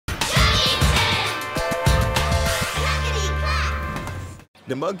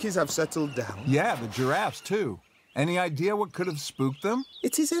The monkeys have settled down. Yeah, the giraffes, too. Any idea what could have spooked them?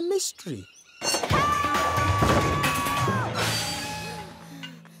 It is a mystery. Phew!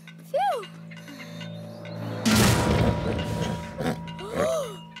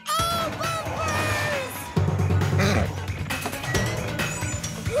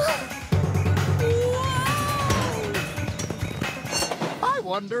 I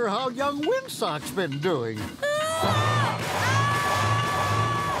wonder how young Windsock's been doing.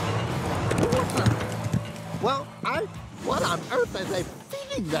 Well, what on earth are they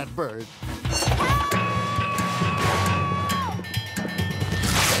feeding that bird?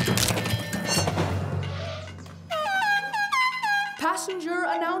 Passenger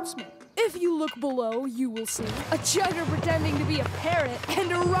announcement. If you look below, you will see a chugger pretending to be a parrot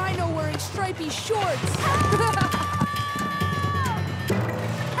and a rhino wearing stripy shorts.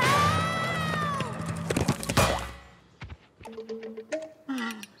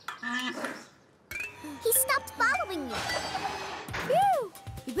 He stopped following you. Phew!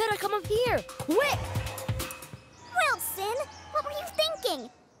 You better come up here, quick! Wilson, what were you thinking?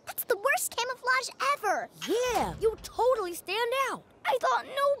 That's the worst camouflage ever. Yeah, you totally stand out. I thought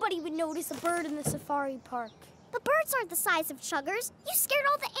nobody would notice a bird in the safari park. The birds aren't the size of chuggers. You scared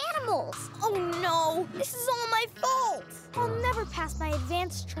all the animals. Oh no, this is all my fault. I'll never pass my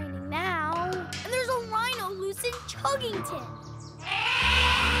advanced training now. And there's a rhino loose in Chuggington.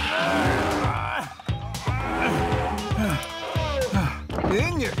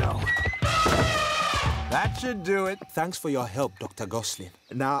 In you go. That should do it. Thanks for your help, Dr. Gosling.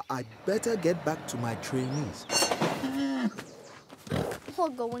 Now, I'd better get back to my trainees. I'll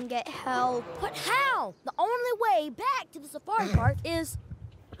go and get help. But how? The only way back to the safari park is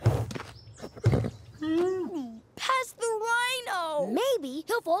past the rhino. Maybe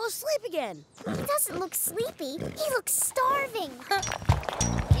he'll fall asleep again. He doesn't look sleepy. He looks starving.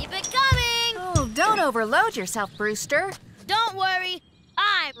 Keep it coming! Oh, don't overload yourself, Brewster. Don't worry,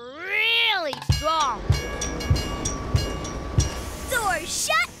 I'm really strong. Door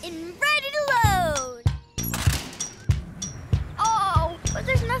shut and ready to load. Oh, but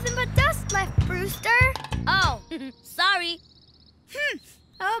there's nothing but dust left, Brewster. Oh, sorry.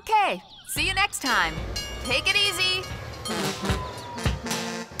 Okay, see you next time. Take it easy.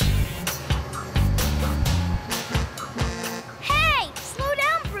 Hey, slow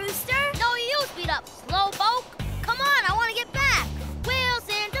down, Brewster. No, you speed up, slowpoke. Come on, I want to get back.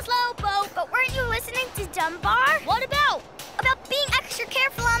 Wilson, the slowpoke. But weren't you listening to Dunbar? What about? About being extra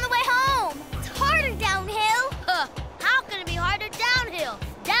careful on the way home. It's harder downhill. How can it be harder downhill?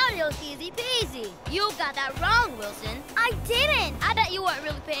 Downhill's easy peasy. You got that wrong, Wilson. I didn't. I bet you weren't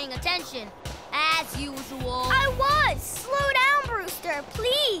really paying attention. As usual. I was. Slow down, Brewster,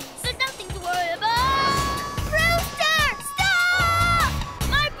 please. There's nothing to worry about. Brewster, stop!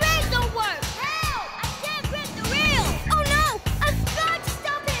 My brakes don't work. Help! I can't grip the wheel. Oh, no! I've got to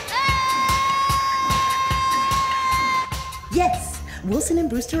stop him. Yes, Wilson and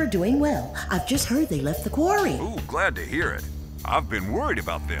Brewster are doing well. I've just heard they left the quarry. Ooh, glad to hear it. I've been worried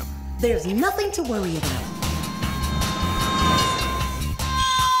about them. There's nothing to worry about.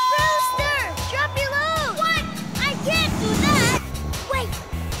 Brewster, drop your load. What? I can't do that. Wait,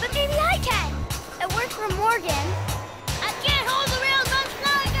 but maybe I can. It worked for Morgan. I can't hold the rails on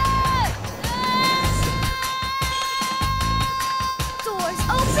Doors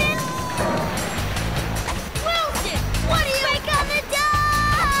open. Wilson, what are you? Break on the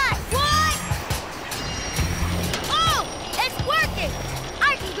dust. What? Oh, it's working. I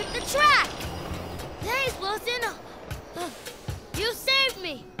can grip the track. Thanks, Wilson. You saved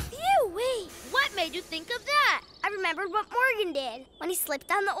me. Phew-wee. What made you think of that? I remembered what Morgan did when he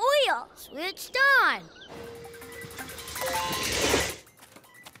slipped on the oil. Switched on.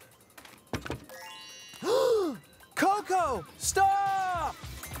 Koko, stop!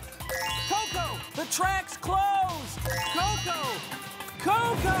 Koko, the track's closed! Koko!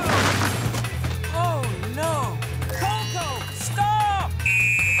 Koko! Oh, no! Koko, stop!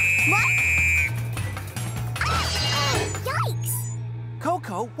 What? Yikes!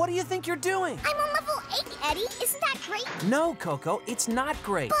 Koko, what do you think you're doing? I'm on level 8, Eddie. Isn't that great? No, Koko, it's not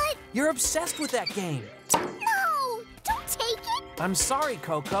great. But... You're obsessed with that game. No! Don't take it! I'm sorry,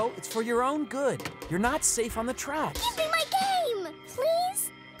 Koko. It's for your own good. You're not safe on the track. Give me my game! Please?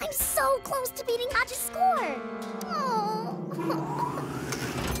 I'm so close to beating Hodge's score. Oh.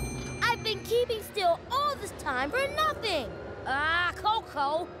 I've been keeping still all this time for nothing. Ah,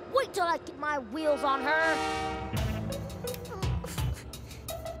 Koko, wait till I get my wheels on her.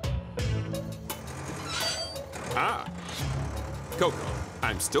 Ah. Koko,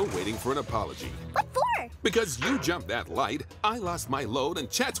 I'm still waiting for an apology. What for? Because you jumped that light, I lost my load and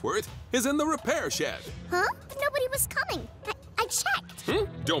Chatsworth is in the repair shed. Huh? Nobody was coming. I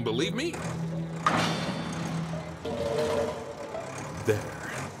checked. Don't believe me? There.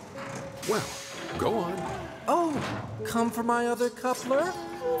 Well, go on. Oh, come for my other coupler?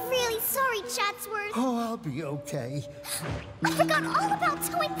 I'm really sorry, Chatsworth. Oh, I'll be okay. I forgot all about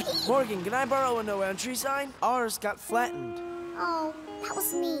Toy Pete. Morgan, can I borrow a no entry sign? Ours got flattened. Oh, that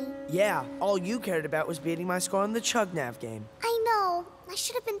was me. Yeah, all you cared about was beating my score in the ChugNav game. I know. I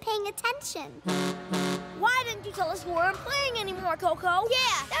should have been paying attention. Why didn't you tell us we weren't playing anymore, Koko?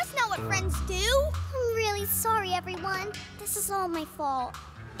 Yeah, that's not what friends do. I'm really sorry, everyone. This is all my fault.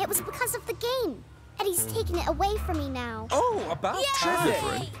 It was because of the game. Eddie's taken it away from me now. Oh, about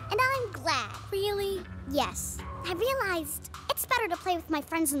time. And I'm glad. Really? Yes. I realized it's better to play with my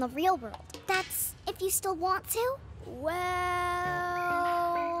friends in the real world. That's if you still want to. Well,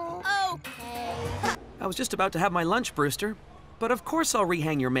 okay. I was just about to have my lunch, Brewster. But of course I'll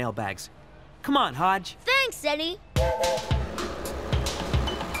rehang your mailbags. Come on, Hodge. Thanks, Eddie.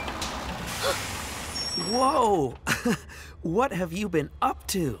 Whoa! What have you been up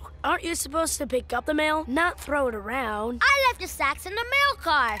to? Aren't you supposed to pick up the mail, not throw it around? I left the sacks in the mail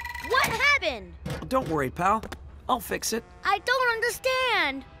car. What happened? Don't worry, pal. I'll fix it. I don't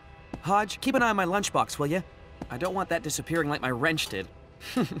understand. Hodge, keep an eye on my lunchbox, will you? I don't want that disappearing like my wrench did.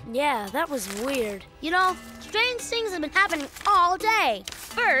 Yeah, that was weird. You know, strange things have been happening all day.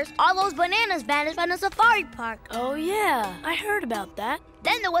 First, all those bananas vanished from the safari park. Oh, yeah, I heard about that.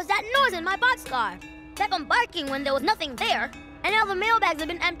 Then there was that noise in my boxcar. Kept on barking when there was nothing there. And now the mailbags have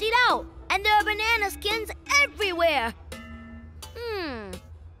been emptied out. And there are banana skins everywhere.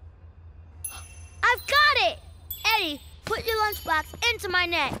 I've got it! Eddie, put your lunchbox into my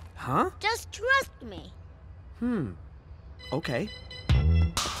net. Huh? Just trust me. Okay.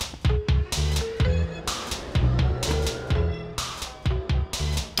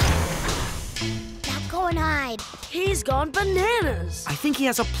 Now go and hide. He's gone bananas. I think he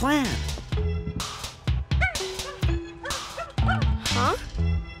has a plan. Huh?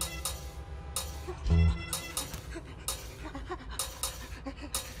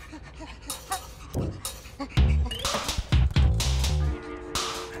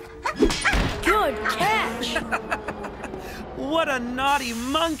 Good catch! What a naughty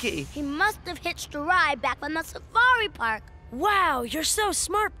monkey! He must have hitched a ride back from the safari park. Wow, you're so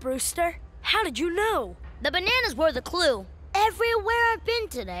smart, Brewster. How did you know? The bananas were the clue. Everywhere I've been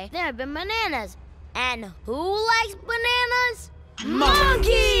today, there have been bananas. And who likes bananas?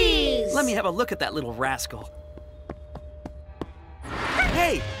 Monkeys! Let me have a look at that little rascal.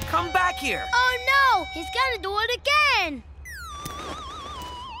 Hey, come back here! Oh no! He's gonna do it again!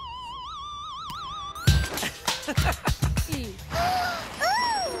 Ooh,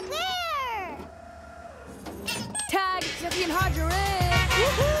 there! Tag, Zippy and Hodge are in!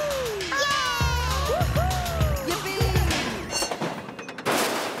 Woohoo! Yay! Yippee!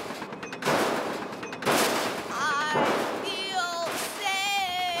 I feel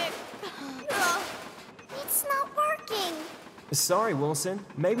sick! It's not working. Sorry, Wilson.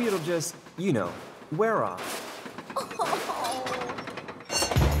 Maybe it'll just, you know, wear off.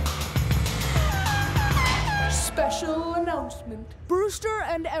 Special announcement. Brewster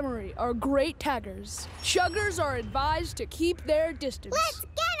and Emery are great taggers. Chuggers are advised to keep their distance. Let's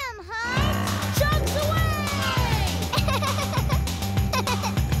get him, Hodge! Chugs away!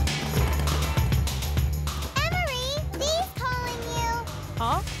 Emery, Dee's calling you.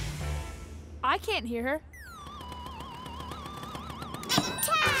 Huh? I can't hear her.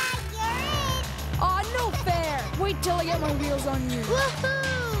 Tag, you're in. Aw, no fair! Wait till I get my wheels on you.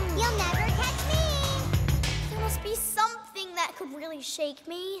 Woohoo! You'll never catch me. There must be something that could really shake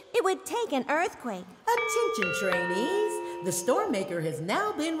me. It would take an earthquake. Attention, trainees. The storm maker has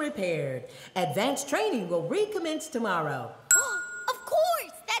now been repaired. Advanced training will recommence tomorrow. Of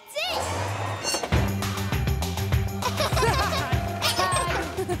course! That's it!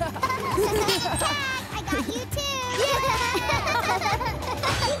 I got you too!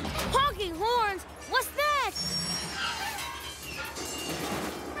 Honking horns! What's that?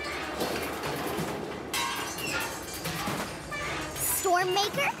 Storm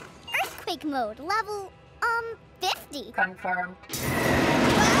Maker, Earthquake Mode, level, 50. Confirmed.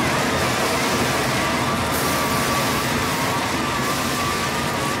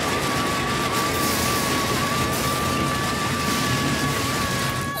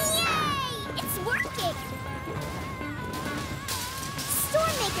 Yay! It's working!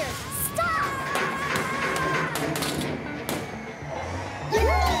 Storm Maker, stop!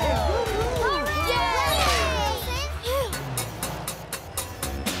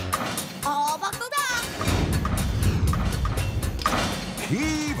 All buckled up!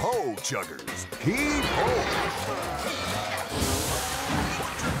 Heave-ho, Chuggers. Heave-ho.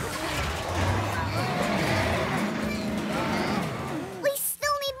 We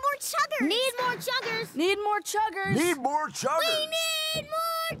still need more Chuggers. Need more Chuggers. Need more Chuggers. Need more Chuggers. We need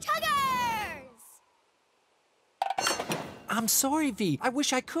more Chuggers. I'm sorry, V. I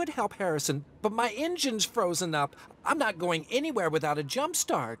wish I could help Harrison, but my engine's frozen up. I'm not going anywhere without a jump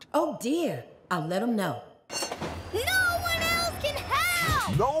start. Oh, dear. I'll let him know. No one else can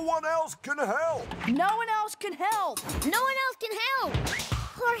help. No one else can help. No one else can help. No one else can help.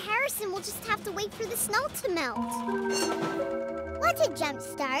 Poor Harrison will just have to wait for the snow to melt. What's a jump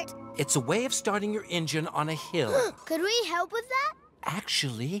start? It's a way of starting your engine on a hill. Could we help with that?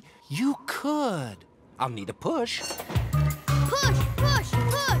 Actually, you could. I'll need a push. Push, push,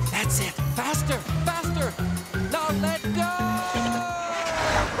 push. That's it. Faster, faster. Now let go.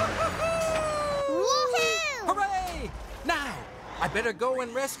 Woohoo! Hooray! Now, I better go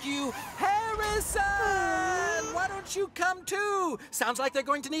and rescue Harrison! Why don't you come too? Sounds like they're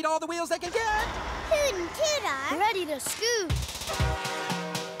going to need all the wheels they can get. Toot and toot-our. Ready to scoot.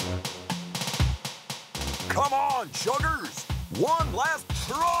 Come on, Chuggers. One last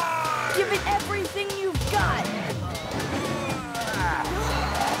try. Give it everything you've got.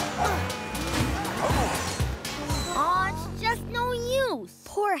 Aw, it's just no use.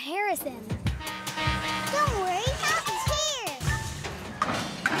 Poor Harrison. Don't worry, Happy's here.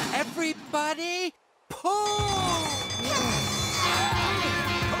 Everybody, pull!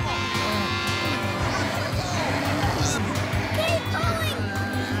 Keep going.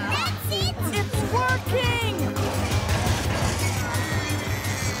 That's it. It's working.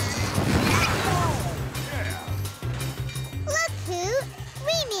 Look, Pooh.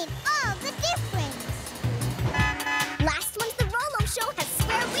 We made all the difference. Last one's the Rolo show has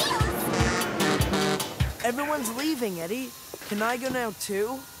square wheels. Everyone's leaving, Eddie. Can I go now,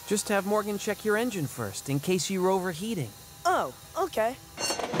 too? Just have Morgan check your engine first, in case you were overheating. Oh, okay.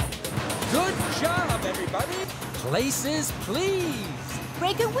 Good job, everybody. Places, please.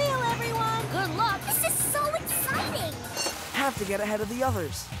 Break a wheel, everyone. Good luck. This is so exciting. Have to get ahead of the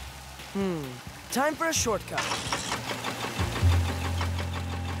others. Time for a shortcut.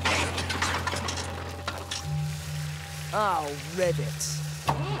 Oh, ribbit.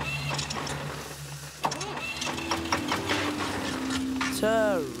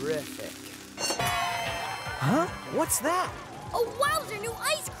 Terrific. Huh? What's that? A wowzer new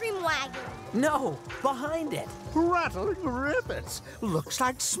ice cream wagon. No, behind it. Rattling ribbits. Looks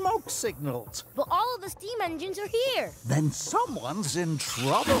like smoke signals. But all of the steam engines are here. Then someone's in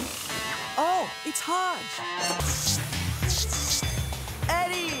trouble. Oh, it's Hodge.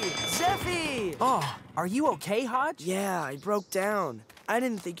 Eddie! Zeffy! Oh, are you okay, Hodge? Yeah, I broke down. I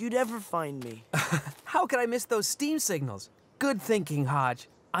didn't think you'd ever find me. How could I miss those steam signals? Good thinking, Hodge.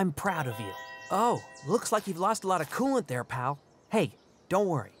 I'm proud of you. Oh, looks like you've lost a lot of coolant there, pal. Hey, don't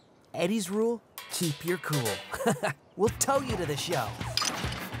worry. Eddie's rule, keep your cool. We'll tow you to the show.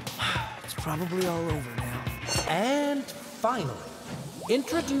 It's probably all over now. And finally,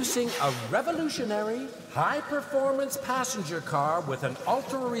 introducing a revolutionary, high-performance passenger car with an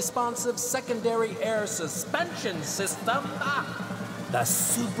ultra-responsive secondary air suspension system. The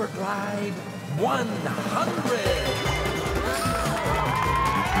Super Glide 100.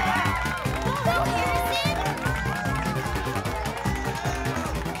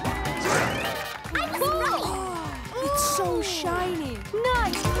 It's so shiny.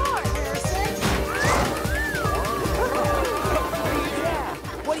 Nice car, Harrison.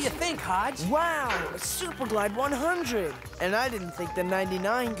 What do you think, Hodge? Wow, a Super Glide 100. And I didn't think the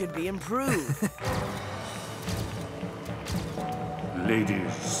 99 could be improved.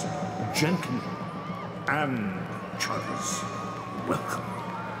 Ladies, gentlemen, and Chuggers, welcome.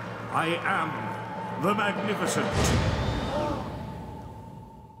 I am the magnificent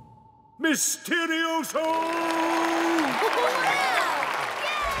Mysterioso!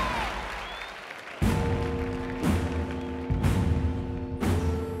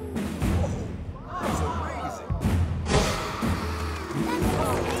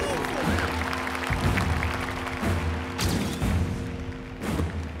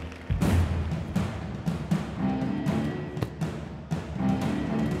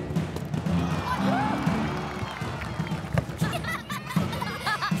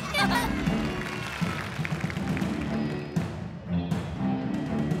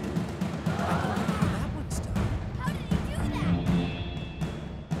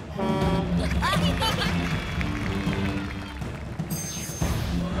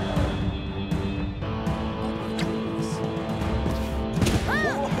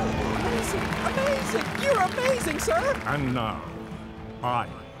 You're amazing, sir! And now, I,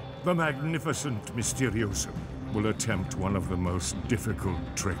 the magnificent Mysteriosum, will attempt one of the most difficult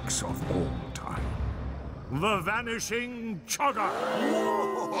tricks of all time. The Vanishing Chugger!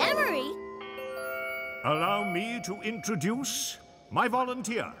 Emery? Allow me to introduce my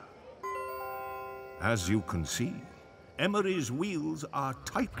volunteer. As you can see, Emery's wheels are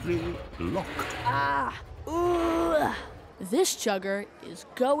tightly locked. Ooh. This Chugger is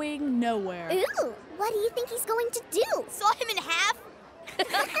going nowhere. Ooh, what do you think he's going to do? Saw him in half?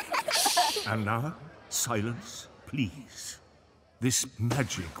 And now, silence, please. This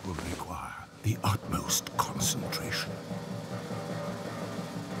magic will require the utmost concentration.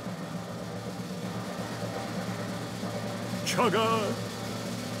 Chugger,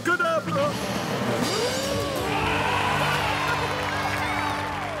 Gadabra!